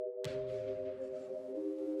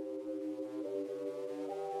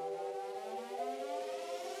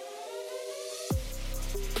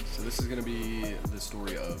So this is going to be the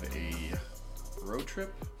story of a road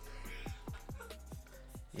trip.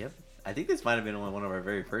 Yep. I think this might have been one of our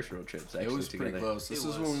very first road trips. Actually, It was pretty close. This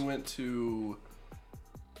is when we went to...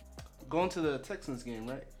 Going to the Texans game,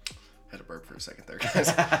 right? Had to burp for a second there,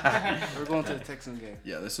 guys. We're going to the Texans game.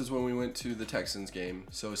 Yeah, this is when we went to the Texans game.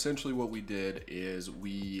 So essentially what we did is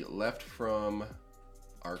we left from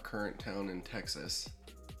our current town in Texas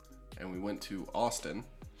and we went to Austin.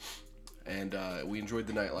 And we enjoyed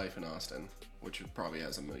the nightlife in Austin, which probably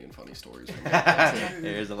has a million funny stories from it.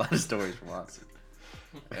 There's a lot of stories from Austin.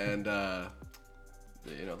 And, the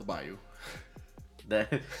Bayou.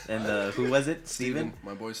 Who was it? Steven?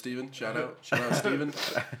 My boy Steven. Shout out Steven.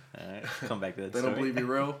 All right, come back to that They story. don't believe you're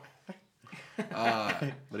real.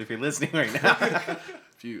 But if you're listening right now.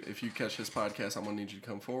 If you catch this podcast, I'm going to need you to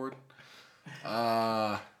come forward.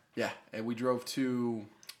 Yeah, and we drove to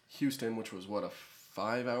Houston, which was, what, a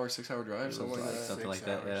 5-hour, 6-hour drive? Something like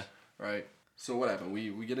that, yeah. Right. So what happened?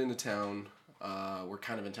 We get into town. We're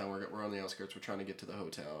kind of in town. We're on the outskirts. We're trying to get to the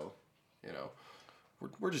hotel. You know,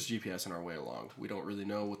 we're just GPSing our way along. We don't really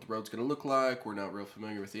know what the road's going to look like. We're not real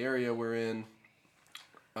familiar with the area we're in.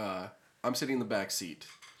 I'm sitting in the back seat.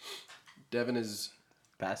 Devin is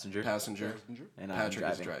Passenger. And Patrick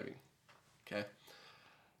is driving. Okay.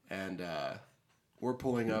 And we're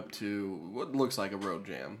pulling up to what looks like a road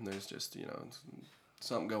jam. There's just,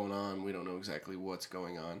 something going on. We don't know exactly what's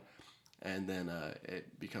going on. And then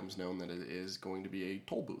it becomes known that it is going to be a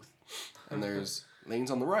toll booth. And there's lanes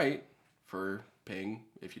on the right for paying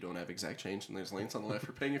if you don't have exact change, and there's lanes on the left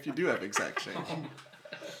for paying if you do have exact change.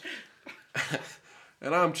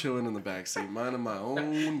 And I'm chilling in the back seat, minding my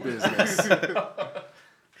own business.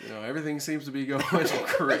 Everything seems to be going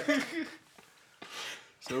correct.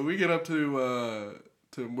 So we get up to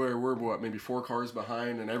where we're, maybe 4 cars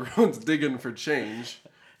behind, and everyone's digging for change.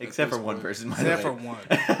 Except for one person. Except for one.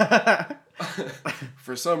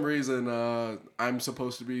 For some reason, I'm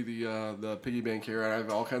supposed to be the piggy bank here. I have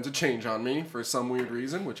all kinds of change on me for some weird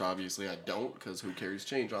reason, which obviously I don't, because who carries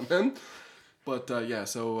change on them? But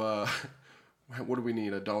so what do we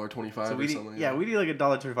need? $1.25 or something? Yeah, we need like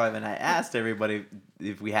 $1.25, and I asked everybody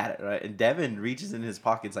if we had it, right? And Devin reaches in his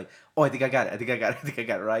pockets like, oh, I think I got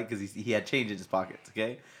it, right? Because he had change in his pockets,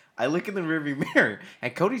 okay? I look in the rearview mirror,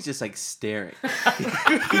 and Cody's just like staring.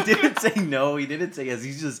 He didn't say no. He didn't say yes.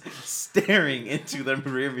 He's just staring into the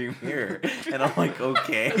rearview mirror, and I'm like,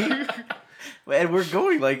 okay. And we're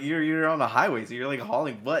going like you're on the highway, so you're like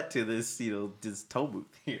hauling butt to this this toll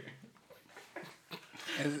booth here.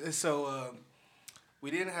 And so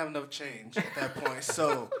we didn't have enough change at that point.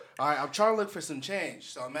 So all right, I'm trying to look for some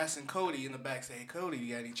change. So I'm asking Cody in the back, say, "Hey, Cody,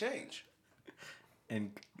 you got any change?"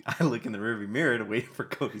 And I look in the rearview mirror to wait for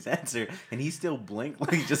Cody's answer, and he's still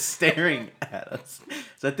blankly just staring at us.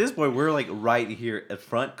 So at this point, we're like right here at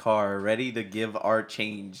front car, ready to give our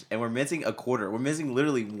change, and we're missing a quarter. We're missing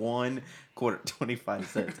literally 1 quarter, 25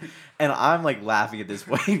 cents. And I'm like laughing at this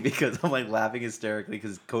point because I'm like laughing hysterically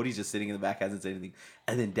because Cody's just sitting in the back, hasn't said anything.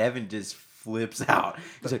 And then Devin just flips out.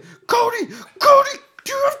 He's like, Cody, do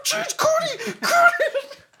you have change, Cody?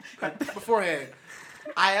 Beforehand,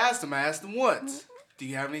 I asked him once. Do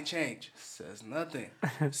you have any change? Says nothing.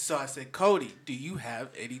 So I said, Cody, do you have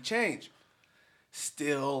any change?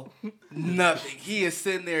 Still nothing. He is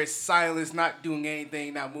sitting there silent, not doing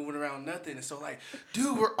anything, not moving around, nothing. And so like,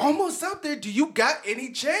 dude, we're almost up there. Do you got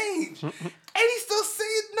any change? And he's still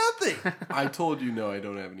saying nothing. I told you no, I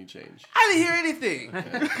don't have any change. I didn't hear anything.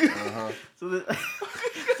 Uh-huh.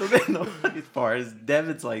 So then the funniest part is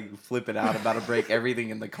Devin's like flipping out about to break everything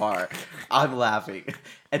in the car. I'm laughing.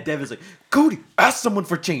 And Devin's like, Cody, ask someone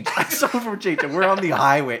for change. And we're on the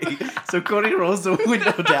highway. So Cody rolls the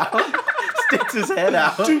window down, sticks his head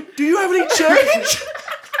out. Do you have any change?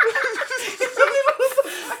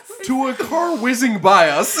 To a car whizzing by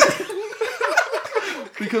us.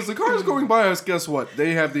 Because the cars going by us, guess what?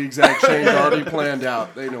 They have the exact change already planned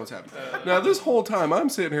out. They know what's happening. Now, this whole time, I'm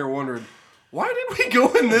sitting here wondering, why did we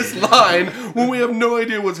go in this line when we have no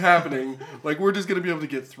idea what's happening? Like, we're just going to be able to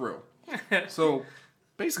get through. So,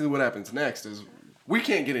 basically what happens next is we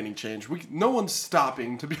can't get any change. No one's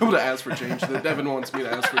stopping to be able to ask for change. That Devin wants me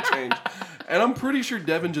to ask for change. And I'm pretty sure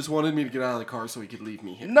Devin just wanted me to get out of the car so he could leave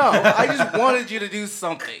me here. No, I just wanted you to do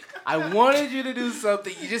something.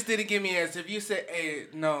 You just didn't give me an answer. If you said, hey,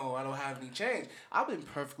 no, I don't have any change, I've been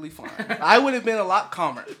perfectly fine. I would have been a lot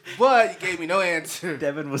calmer. But you gave me no answer.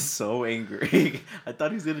 Devin was so angry. I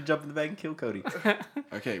thought he was going to jump in the back and kill Cody.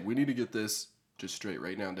 Okay, we need to get this just straight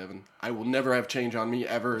right now, Devin. I will never have change on me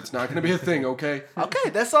ever. It's not going to be a thing, okay? Okay,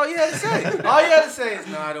 that's all you had to say. All you had to say is,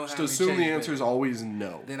 no, I don't have any change. Just assume the answer is always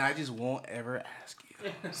no. Then I just won't ever ask you.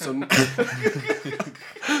 So,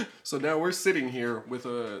 so now we're sitting here with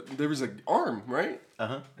there was an arm, right?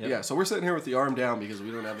 Yep. Yeah, so we're sitting here with the arm down because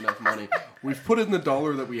we don't have enough money. We've put in the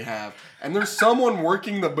dollar that we have, and there's someone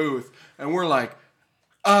working the booth, and we're like,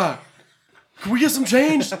 can we get some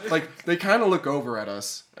change? Like, they kind of look over at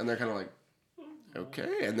us, and they're kind of like,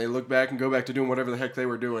 okay, and they look back and go back to doing whatever the heck they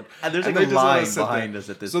were doing. And there's and like a they just let line us sit behind there. us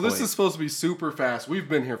at this So point. this is supposed to be super fast. We've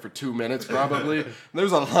been here for 2 minutes probably.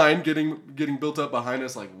 There's a line getting built up behind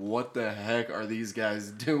us. Like, what the heck are these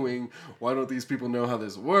guys doing? Why don't these people know how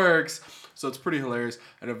this works? So it's pretty hilarious.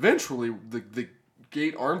 And eventually the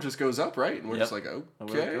gate arm just goes up, right? And we're just like, okay,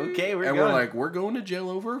 we're and going. we're like, we're going to jail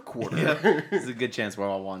over a quarter. Yeah. There's a good chance we're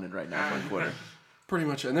all wanted right now for a quarter. Pretty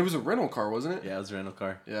much. And there was a rental car, wasn't it? Yeah, it was a rental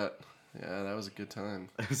car. Yeah. Yeah, that was a good time.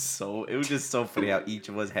 It was just so funny how each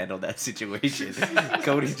of us handled that situation.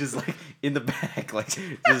 Cody just like in the back, like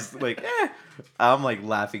just like I'm like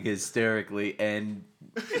laughing hysterically, and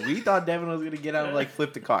we thought Devin was gonna get out and like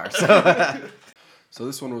flip the car. So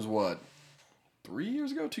this one was what? 3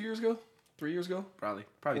 years ago? 2 years ago? 3 years ago? Probably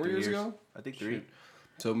 4 3 years years ago? I think 3.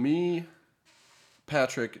 So me,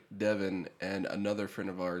 Patrick, Devin, and another friend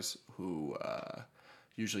of ours who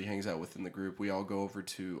usually hangs out within the group, we all go over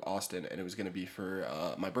to Austin, and it was going to be for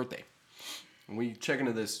my birthday. And we check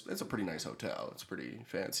into this. It's a pretty nice hotel. It's pretty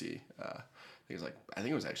fancy. I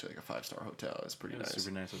think it was actually like a 5-star hotel. It's pretty nice.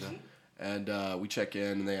 Super nice hotel. And we check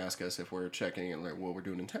in, and they ask us if we're checking and like what we're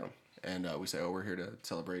doing in town. And we say, we're here to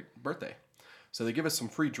celebrate birthday. So they give us some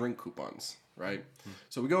free drink coupons, right?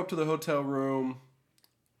 So we go up to the hotel room,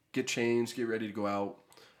 get changed, get ready to go out,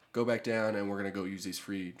 go back down, and we're going to go use these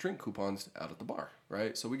free drink coupons out at the bar,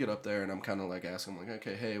 right? So we get up there, and I'm kind of like asking, like,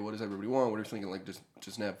 okay, hey, what does everybody want? What are you thinking? Like,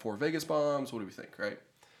 just nab 4 Vegas bombs? What do we think, right?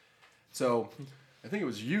 So I think it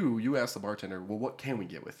was you asked the bartender, well, what can we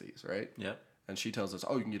get with these, right? Yep. And she tells us,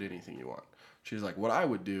 you can get anything you want. She's like, what I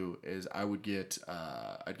would do is I'd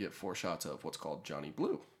get 4 shots of what's called Johnny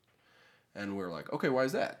Blue. And we're like, okay, why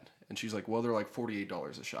is that? And she's like, well, they're like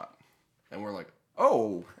 $48 a shot. And we're like,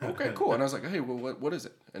 oh, okay, cool. And I was like, hey, well, what is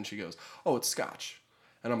it? And she goes, oh, it's scotch.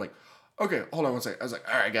 And I'm like, okay, hold on one second. I was like,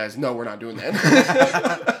 all right, guys, no, we're not doing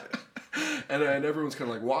that. and everyone's kind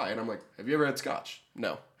of like, why? And I'm like, have you ever had scotch?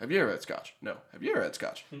 No. Have you ever had scotch? No. Have you ever had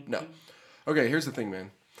scotch? No. Okay, here's the thing,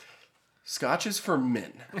 man. Scotch is for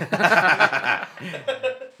men.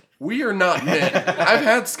 We are not men. I've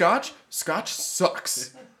had scotch. Scotch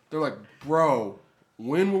sucks. They're like, bro,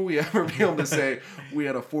 when will we ever be able to say we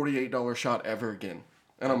had a $48 shot ever again?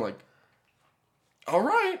 And I'm like, all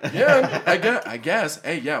right, yeah, I guess.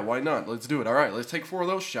 Hey, yeah, why not? Let's do it. All right, let's take 4 of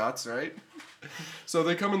those shots, right? So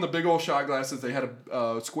they come in the big old shot glasses. They had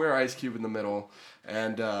a square ice cube in the middle,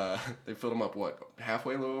 and they filled them up,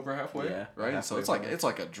 halfway, a little over halfway? Yeah. Right? So it's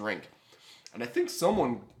like a drink. And I think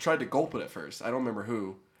someone tried to gulp it at first. I don't remember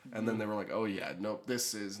who. And then they were like, oh, yeah,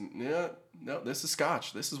 this is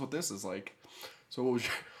scotch. This is what this is like. So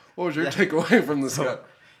what was your takeaway from the scotch?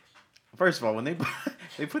 First of all, when they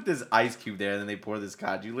put this ice cube there and then they pour the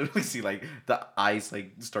scotch, you literally see like the ice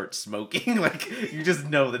like start smoking. Like you just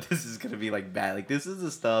know that this is gonna be like bad. Like this is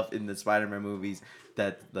the stuff in the Spider-Man movies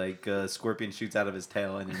that like Scorpion shoots out of his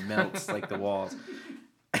tail and it melts like the walls.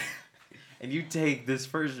 And you take this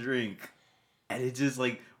first drink and it just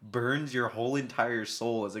like burns your whole entire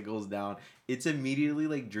soul as it goes down. It's immediately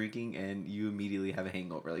like drinking and you immediately have a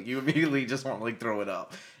hangover. Like you immediately just want to like throw it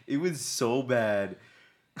up. It was so bad.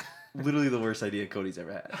 Literally the worst idea Cody's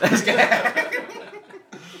ever had.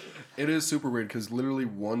 It is super weird because literally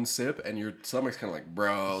one sip and your stomach's kind of like,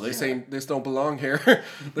 bro, this don't belong here.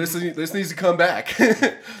 this needs to come back.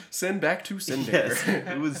 Send back to sender. Yes,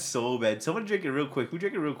 it was so bad. Someone drank it real quick. Who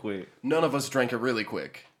drank it real quick? None of us drank it really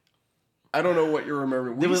quick. I don't know what you're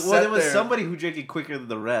remembering. There was somebody who drank it quicker than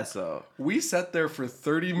the rest. So we sat there for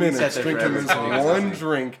 30 minutes drinking this one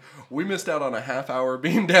drink. We missed out on a half hour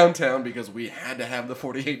being downtown because we had to have the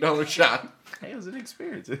 $48 shot. Hey, it was an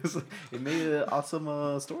experience. It made an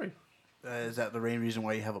awesome story. Is that the main reason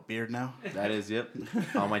why you have a beard now? That is, yep,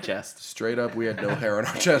 on my chest. Straight up, we had no hair on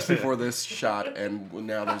our chest before this shot, and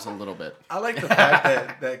now there's a little bit. I like the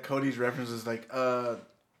fact that Cody's reference is like,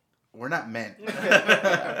 we're not men.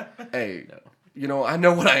 Hey, I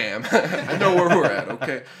know what I am. I know where we're at,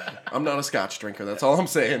 okay? I'm not a scotch drinker. That's all I'm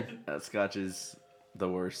saying. Scotch is the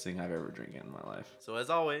worst thing I've ever drank in my life. So as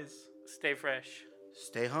always, stay fresh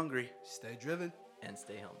Stay hungry. Stay driven. and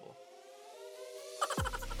stay humble.